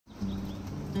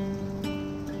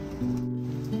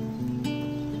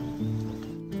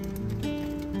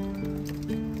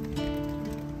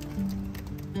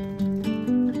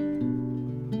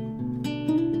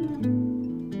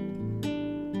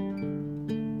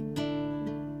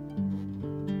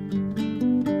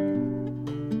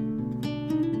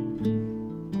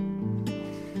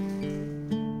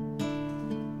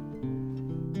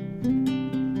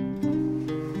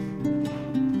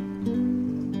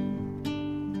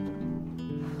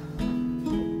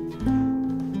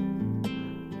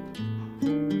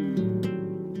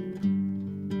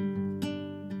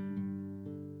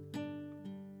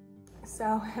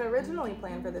originally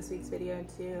planned for this week's video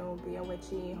to be a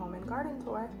witchy home and garden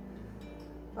tour,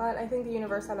 but I think the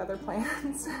universe had other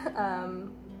plans.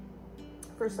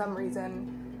 For some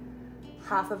reason,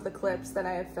 half of the clips that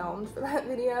I have filmed for that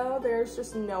video, there's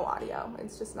just no audio.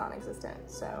 It's just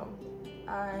non-existent. So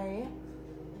I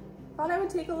thought I would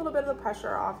take a little bit of the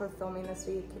pressure off of filming this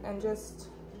week and just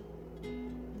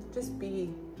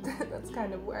be. That's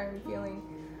kind of where I'm feeling,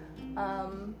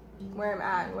 where I'm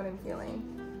at and what I'm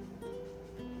feeling.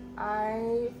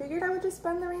 I figured I would just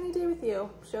spend the rainy day with you,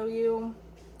 show you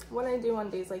what I do on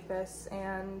days like this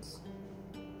and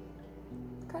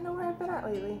kind of where I've been at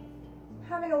lately.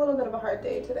 Having a little bit of a hard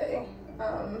day today.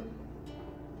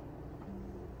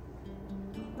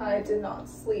 I did not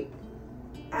sleep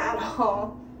at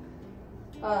all.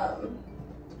 A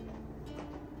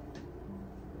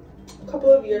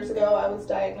couple of years ago, I was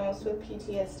diagnosed with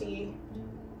PTSD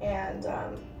and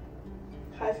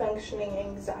high functioning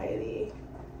anxiety.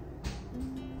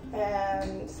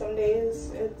 And some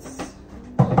days it's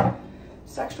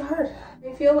just extra hard.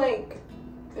 I feel like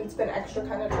it's been extra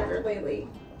kind of triggered lately.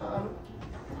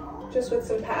 Just with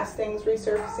some past things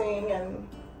resurfacing, and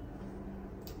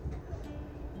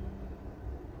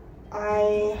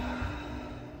I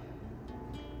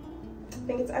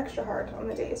think it's extra hard on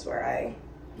the days where I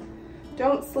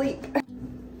don't sleep.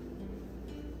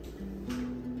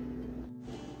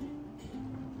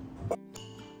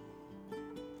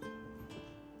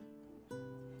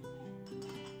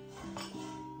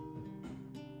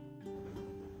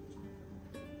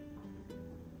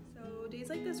 So days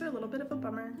like this are a little bit of a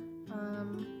bummer.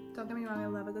 Don't get me wrong, I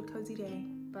love a good cozy day,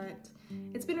 but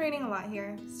it's been raining a lot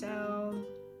here, so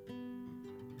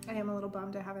I am a little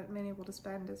bummed I haven't been able to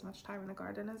spend as much time in the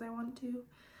garden as I want to.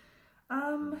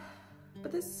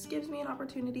 But this gives me an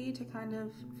opportunity to kind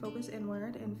of focus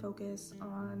inward and focus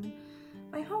on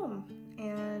my home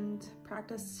and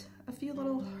practice a few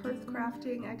little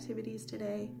hearth-crafting activities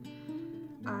today.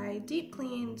 I deep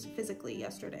cleaned physically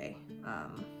yesterday,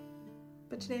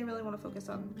 but today I really want to focus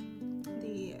on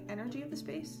the energy of the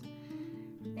space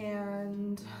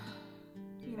and,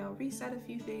 you know, reset a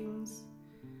few things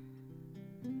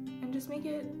and just make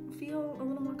it feel a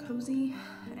little more cozy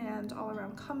and all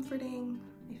around comforting.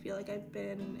 I feel like I've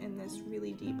been in this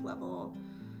really deep level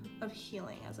of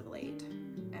healing as of late,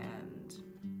 and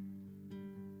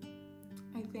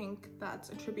I think that's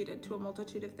attributed to a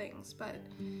multitude of things, but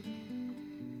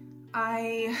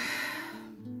I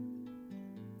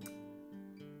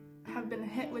have been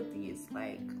hit with these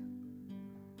like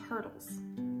hurdles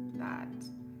that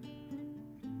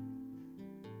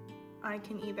I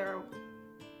can either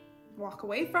walk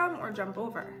away from or jump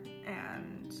over,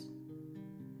 and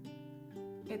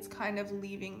it's kind of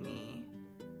leaving me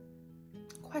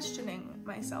questioning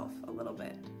myself a little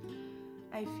bit.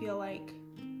 I feel like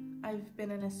I've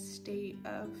been in a state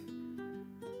of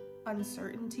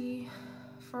uncertainty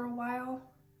for a while,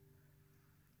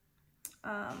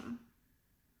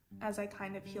 as I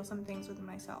kind of heal some things within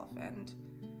myself and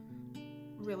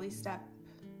really step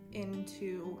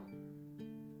into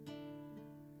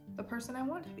the person I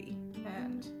want to be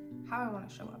and how I want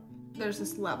to show up. There's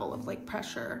this level of like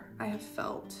pressure I have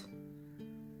felt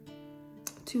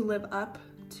to live up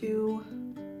to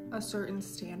a certain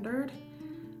standard,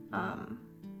 and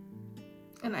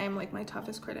I am like my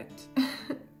toughest critic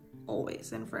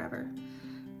always and forever.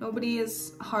 Nobody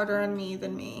is harder on me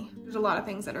than me. There's a lot of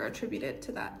things that are attributed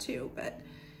to that too, but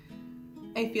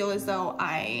I feel as though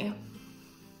I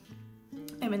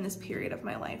am in this period of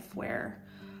my life where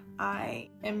I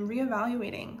am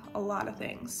reevaluating a lot of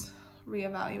things,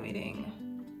 reevaluating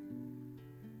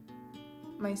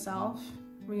myself,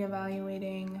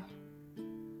 reevaluating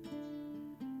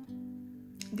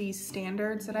these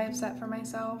standards that I've set for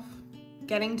myself,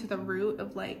 getting to the root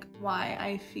of like why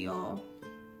I feel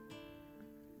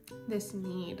this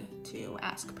need to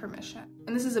ask permission.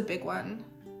 And this is a big one.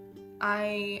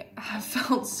 I have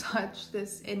felt such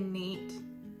this innate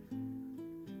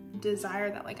desire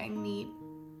that like I need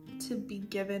to be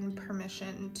given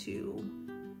permission to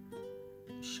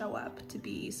show up, to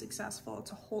be successful,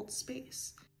 to hold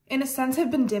space. In a sense,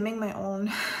 I've been dimming my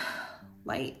own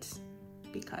light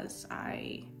because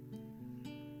I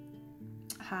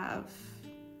have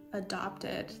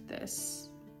adopted this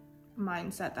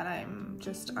mindset that I'm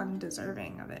just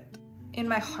undeserving of it. In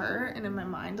my heart and in my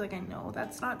mind, like I know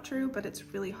that's not true, but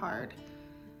it's really hard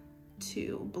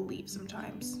to believe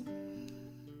sometimes.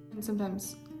 And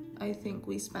sometimes I think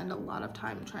we spend a lot of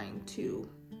time trying to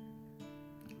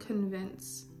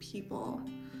convince people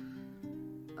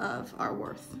of our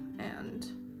worth and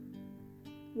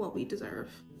what we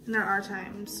deserve. And there are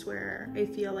times where I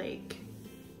feel like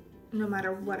no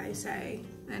matter what I say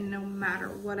and no matter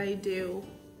what I do,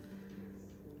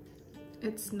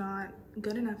 it's not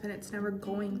good enough, and it's never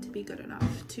going to be good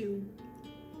enough to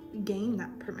gain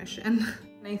that permission.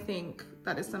 And I think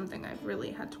that is something I've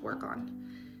really had to work on,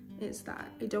 is that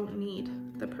I don't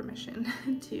need the permission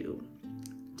to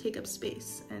take up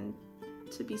space and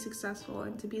to be successful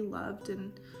and to be loved,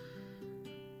 and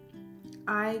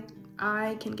I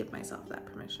can give myself that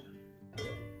permission.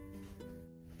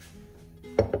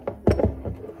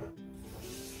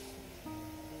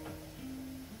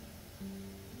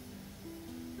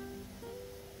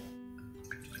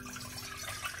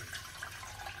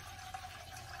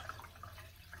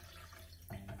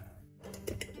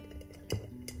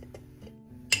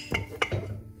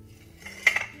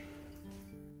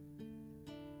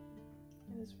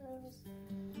 This rose,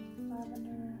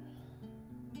 lavender,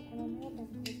 chamomile bring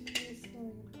forth peace,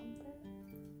 healing, and comfort.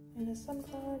 And the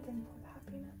sunflower bring forth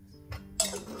happiness.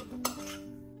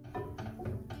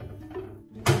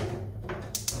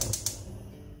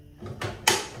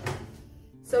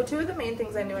 So two of the main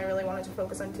things I knew I really wanted to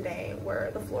focus on today were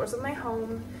the floors of my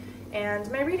home and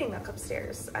my reading nook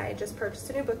upstairs. I just purchased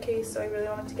a new bookcase, so I really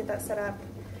wanted to get that set up.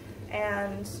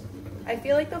 And I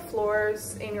feel like the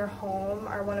floors in your home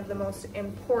are one of the most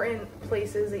important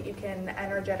places that you can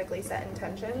energetically set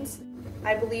intentions.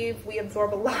 I believe we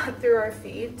absorb a lot through our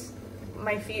feet.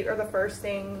 My feet are the first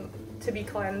thing to be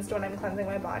cleansed when I'm cleansing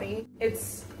my body.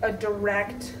 It's a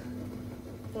direct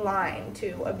line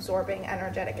to absorbing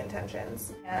energetic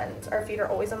intentions. And our feet are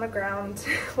always on the ground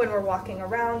when we're walking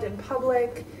around in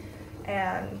public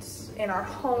and in our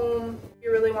home. If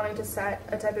you're really wanting to set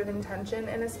a type of intention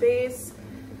in a space,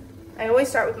 I always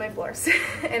start with my floors.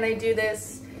 And I do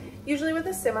this usually with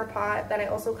a simmer pot that I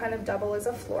also kind of double as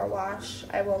a floor wash.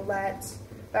 I will let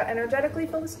that energetically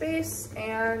fill the space,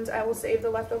 and I will save the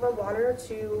leftover water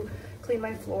to clean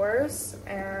my floors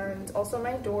and also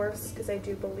my doors, because I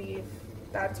do believe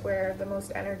that's where the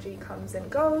most energy comes and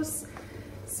goes.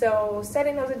 So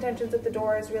setting those intentions at the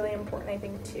door is really important, I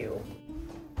think, too.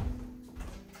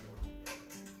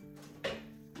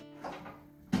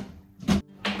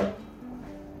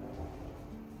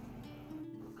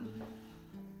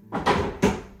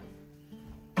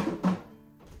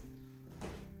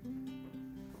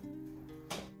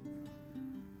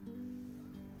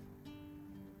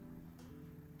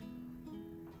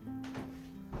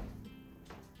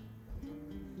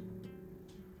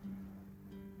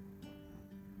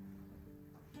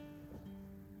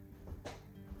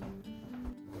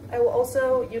 I will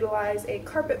also utilize a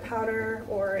carpet powder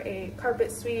or a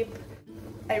carpet sweep.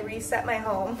 I reset my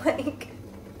home like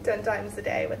 10 times a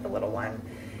day with the little one,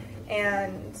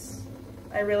 and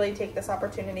I really take this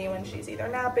opportunity when she's either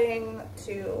napping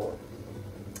to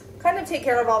kind of take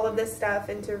care of all of this stuff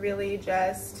and to really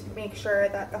just make sure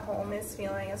that the home is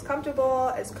feeling as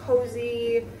comfortable, as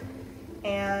cozy,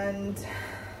 and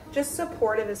just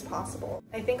supportive as possible.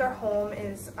 I think our home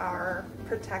is our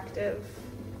protective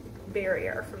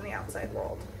barrier from the outside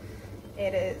world.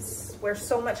 It is where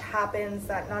so much happens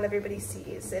that not everybody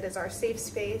sees. It is our safe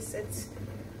space. It's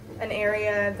an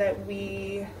area that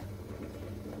we,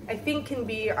 I think, can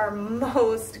be our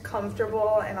most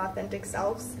comfortable and authentic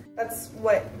selves. That's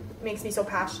what makes me so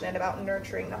passionate about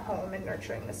nurturing the home and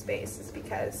nurturing the space, is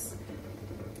because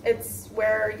it's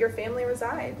where your family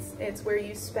resides. It's where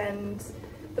you spend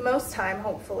the most time,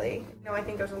 hopefully. You know, I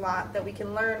think there's a lot that we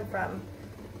can learn from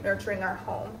nurturing our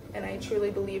home, and I truly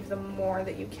believe the more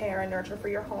that you care and nurture for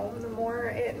your home, the more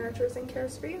it nurtures and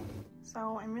cares for you.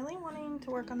 So I'm really wanting to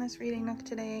work on this reading nook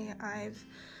today. I've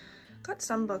got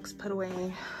some books put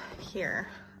away here,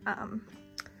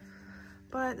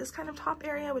 but this kind of top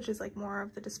area, which is like more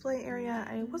of the display area,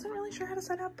 I wasn't really sure how to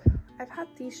set up. I've had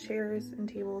these chairs and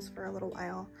tables for a little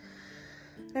while,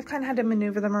 and I've kind of had to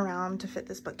maneuver them around to fit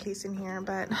this bookcase in here,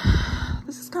 but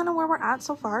this is kind of where we're at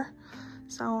so far.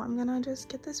 So I'm gonna just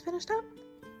get this finished up.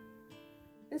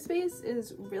 This space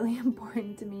is really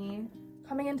important to me.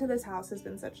 Coming into this house has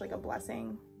been such like a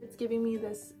blessing. It's giving me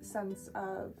this sense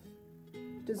of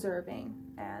deserving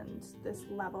and this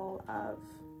level of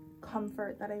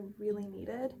comfort that I really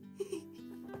needed.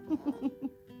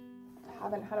 I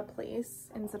haven't had a place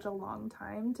in such a long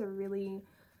time to really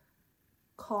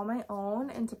call my own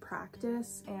and to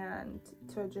practice and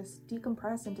to just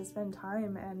decompress and to spend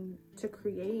time and to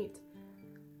create.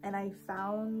 And I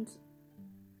found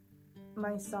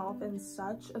myself in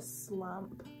such a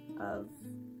slump of,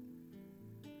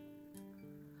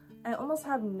 I almost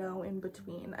have no in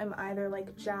between. I'm either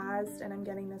like jazzed and I'm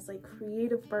getting this like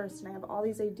creative burst and I have all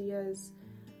these ideas,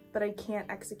 but I can't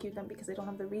execute them because I don't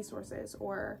have the resources,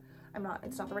 or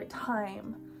it's not the right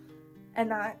time. And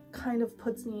that kind of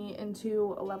puts me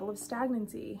into a level of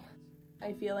stagnancy.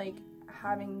 I feel like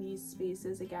having these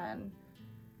spaces again,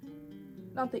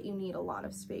 not that you need a lot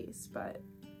of space, but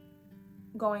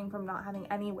going from not having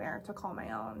anywhere to call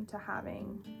my own to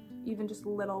having even just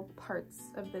little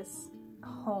parts of this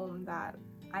home that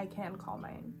I can call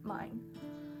mine,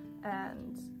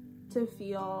 and to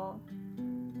feel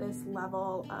this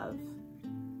level of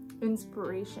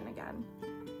inspiration again.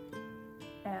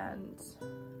 And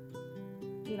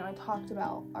you know, I talked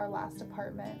about our last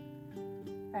apartment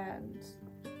and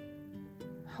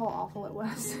how awful it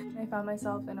was. I found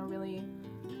myself in a really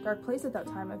dark place at that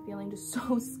time of feeling just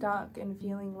so stuck and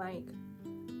feeling like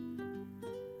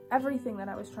everything that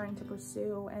I was trying to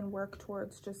pursue and work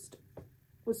towards just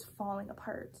was falling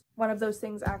apart. One of those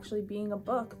things actually being a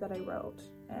book that I wrote,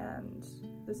 and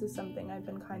this is something I've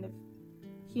been kind of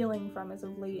healing from as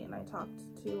of late, and I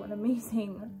talked to an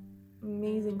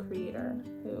amazing creator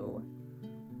who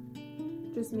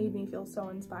just made me feel so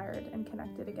inspired and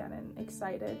connected again and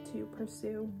excited to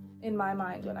pursue. In my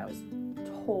mind, when I was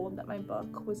told that my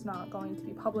book was not going to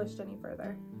be published any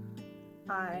further,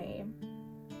 I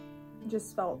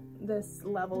just felt this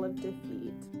level of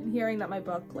defeat. And hearing that my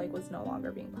book was no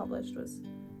longer being published was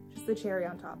just the cherry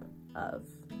on top of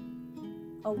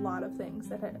a lot of things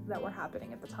that were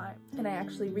happening at the time. And I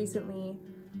actually recently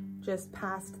just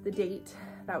passed the date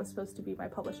that was supposed to be my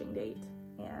publishing date,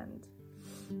 and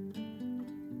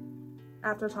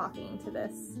after talking to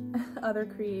this other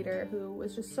creator who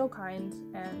was just so kind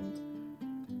and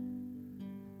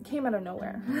came out of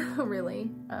nowhere, really,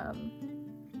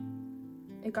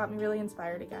 it got me really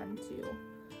inspired again to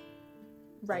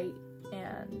write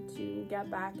and to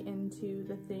get back into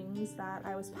the things that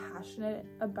I was passionate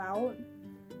about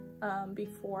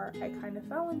before I kind of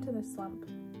fell into this slump.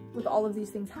 With all of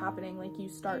these things happening, you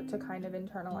start to kind of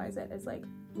internalize it as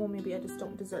well, maybe I just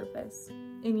don't deserve this.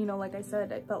 And you know, like I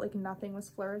said, I felt like nothing was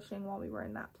flourishing while we were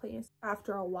in that place.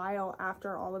 After a while,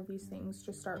 after all of these things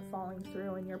just start falling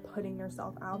through and you're putting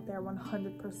yourself out there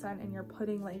 100% and you're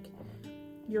putting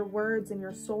your words and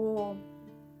your soul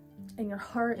and your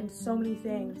heart and so many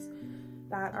things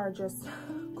that are just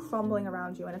crumbling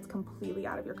around you and it's completely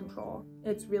out of your control.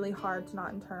 It's really hard to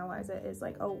not internalize it as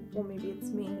oh, well, maybe it's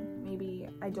me. Maybe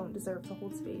I don't deserve to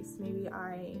hold space. Maybe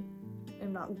I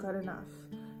am not good enough.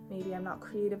 Maybe I'm not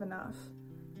creative enough.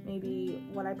 Maybe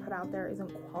what I put out there isn't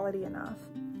quality enough.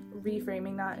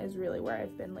 Reframing that is really where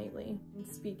I've been lately. And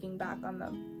speaking back on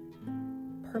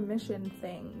the permission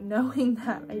thing, knowing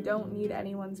that I don't need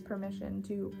anyone's permission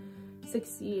to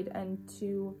succeed and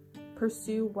to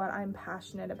pursue what I'm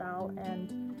passionate about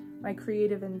and my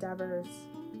creative endeavors,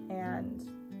 and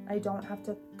I don't have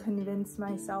to convince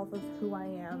myself of who I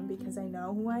am because I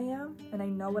know who I am and I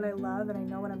know what I love and I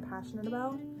know what I'm passionate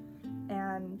about.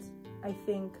 And I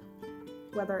think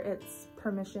whether it's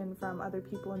permission from other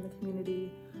people in the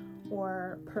community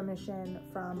or permission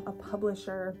from a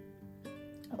publisher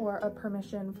or a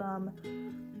permission from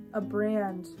a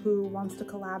brand who wants to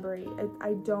collaborate,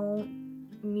 I don't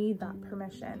need that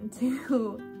permission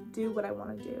to do what I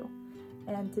want to do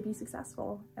and to be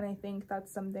successful. And I think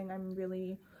that's something I'm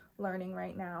really learning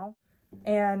right now,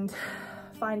 and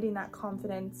finding that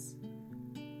confidence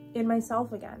in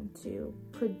myself again to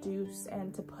produce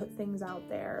and to put things out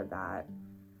there that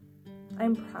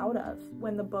I'm proud of.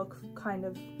 When the book kind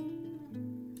of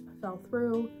fell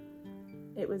through,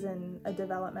 it was in a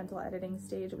developmental editing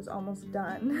stage. It was almost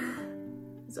done.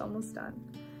 It was almost done.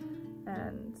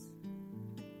 And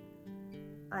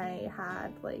I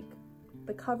had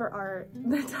the cover art,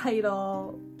 the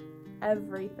title,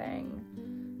 everything.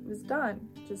 It was done,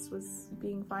 just was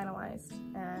being finalized.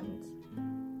 And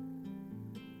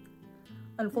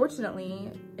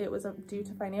unfortunately, it was due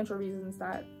to financial reasons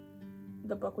that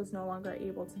the book was no longer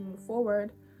able to move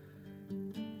forward.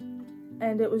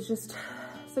 And it was just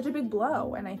such a big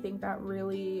blow. And I think that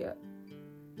really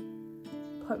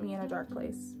put me in a dark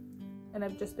place. And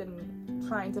I've just been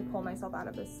trying to pull myself out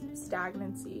of this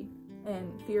stagnancy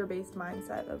and fear-based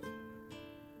mindset of,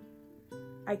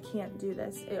 I can't do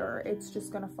this, or it's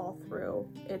just gonna fall through.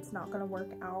 It's not gonna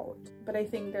work out. But I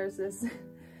think there's this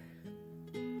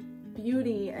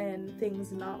beauty in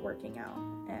things not working out.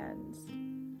 And,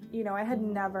 you know, I had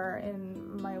never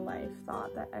in my life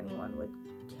thought that anyone would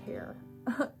care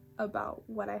about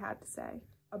what I had to say,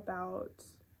 about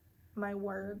my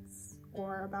words,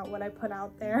 or about what I put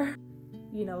out there.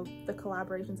 You know, the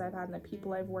collaborations I've had and the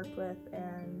people I've worked with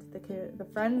and the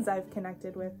friends I've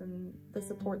connected with and the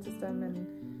support system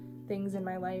and things in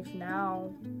my life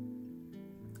now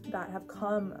that have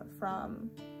come from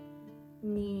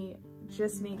me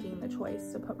just making the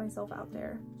choice to put myself out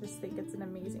there. Just think it's an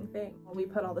amazing thing. We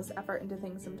put all this effort into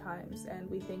things sometimes and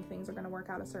we think things are going to work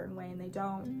out a certain way and they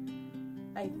don't.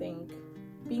 I think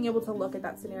being able to look at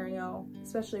that scenario,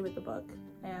 especially with the book,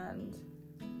 and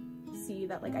see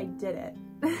that like I did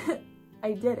it.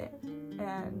 I did it,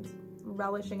 and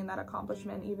relishing in that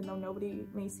accomplishment even though nobody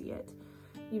may see it,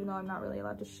 even though I'm not really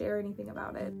allowed to share anything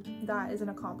about it. That is an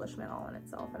accomplishment all in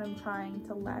itself, and I'm trying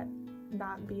to let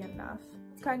that be enough.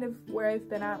 It's kind of where I've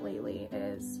been at lately,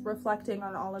 is reflecting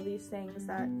on all of these things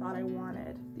that I thought I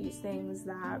wanted, these things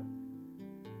that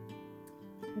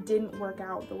didn't work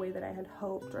out the way that I had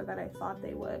hoped or that I thought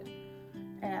they would,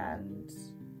 and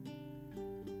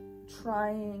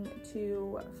trying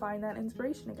to find that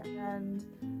inspiration again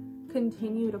and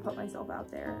continue to put myself out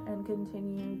there and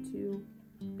continue to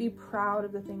be proud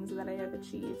of the things that I have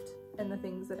achieved and the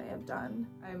things that I have done.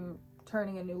 I'm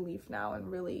turning a new leaf now and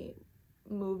really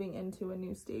moving into a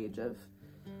new stage of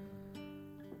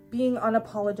being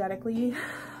unapologetically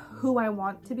who I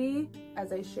want to be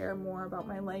as I share more about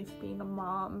my life being a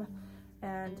mom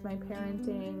and my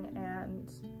parenting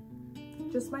and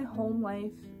just my home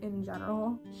life in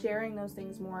general. Sharing those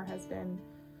things more has been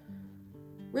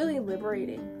really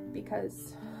liberating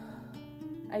because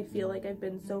I feel like I've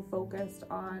been so focused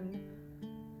on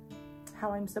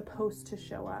how I'm supposed to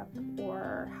show up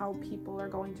or how people are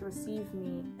going to receive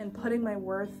me, and putting my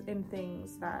worth in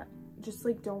things that just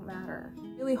like don't matter.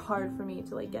 It's really hard for me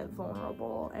to like get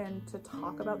vulnerable and to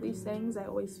talk about these things. I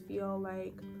always feel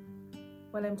like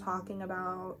when I'm talking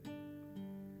about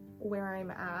where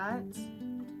I'm at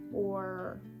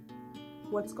or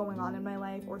what's going on in my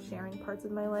life or sharing parts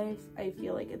of my life, I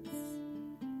feel like it's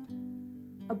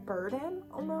a burden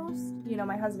almost. You know,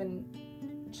 my husband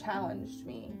challenged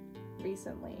me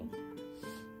recently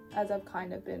as I've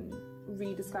kind of been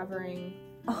rediscovering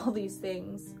all these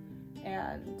things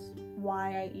and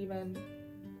why I even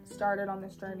started on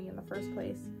this journey in the first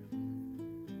place.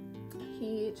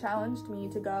 He challenged me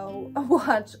to go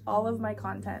watch all of my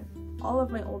content, all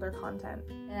of my older content,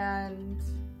 and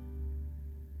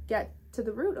get to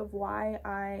the root of why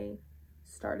I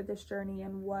started this journey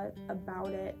and what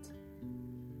about it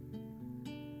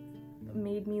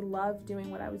made me love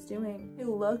doing what I was doing. I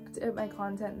looked at my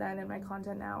content then and my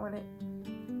content now,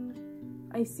 and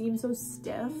I seem so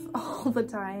stiff all the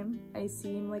time. I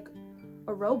seem like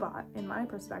a robot. In my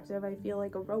perspective, I feel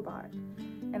like a robot.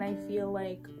 And I feel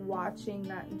like watching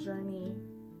that journey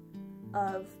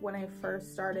of when I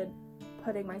first started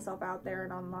putting myself out there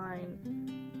and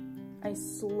online, I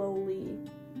slowly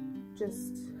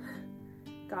just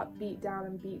got beat down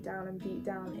and beat down and beat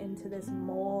down into this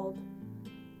mold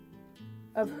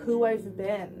of who I've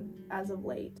been as of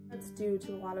late. That's due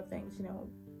to a lot of things, you know,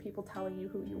 people telling you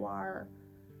who you are,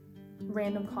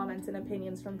 random comments and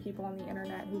opinions from people on the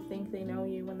internet who think they know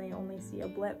you when they only see a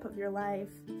blip of your life,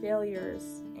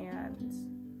 failures, and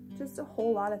just a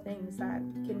whole lot of things that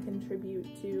can contribute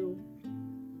to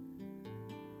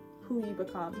who you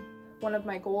become. One of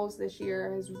my goals this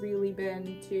year has really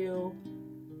been to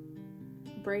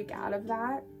break out of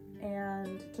that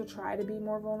and to try to be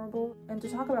more vulnerable and to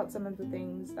talk about some of the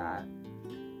things that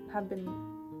have been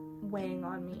weighing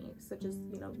on me, such as,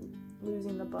 you know,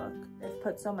 losing the book. I've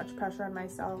put so much pressure on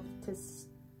myself to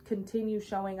continue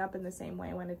showing up in the same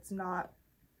way when it's not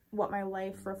what my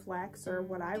life reflects or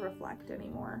what I reflect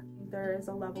anymore. There is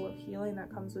a level of healing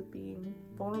that comes with being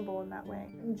vulnerable in that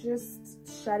way. I'm just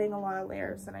shedding a lot of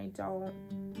layers, and I don't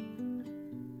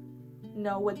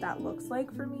know what that looks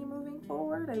like for me moving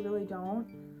forward. I really don't.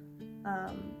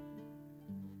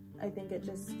 I think it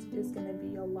just is going to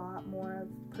be a lot more of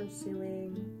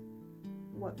pursuing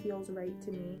what feels right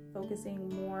to me, focusing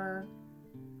more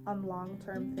on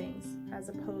long-term things as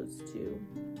opposed to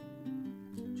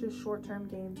just short-term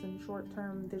gains and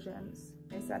short-term visions.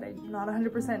 Like I said, I'm not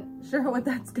 100% sure what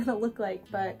that's going to look like,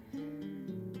 but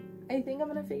I think I'm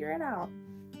going to figure it out.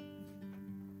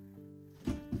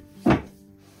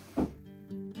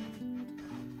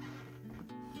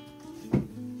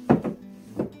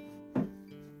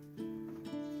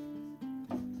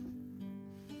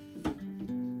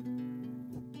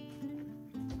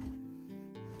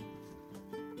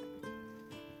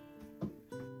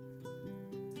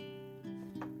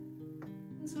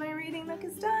 My reading nook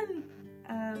is done.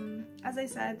 As I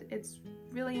said, it's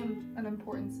really an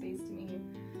important space to me.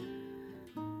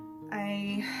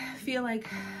 I feel like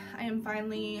I am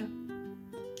finally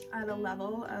at a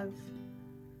level of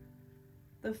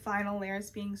the final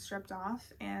layers being stripped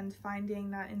off and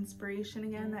finding that inspiration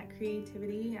again, that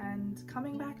creativity, and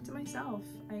coming back to myself.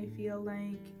 I feel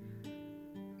like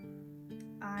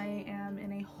I am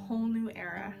in a whole new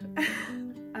era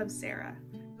of Sarah.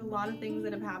 A lot of things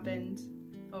that have happened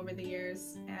over the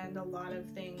years, and a lot of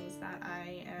things that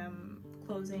I am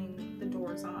closing the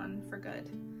doors on for good.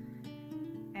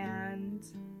 And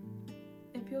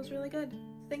it feels really good.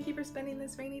 Thank you for spending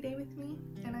this rainy day with me,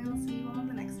 and I will see you all in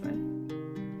the next one.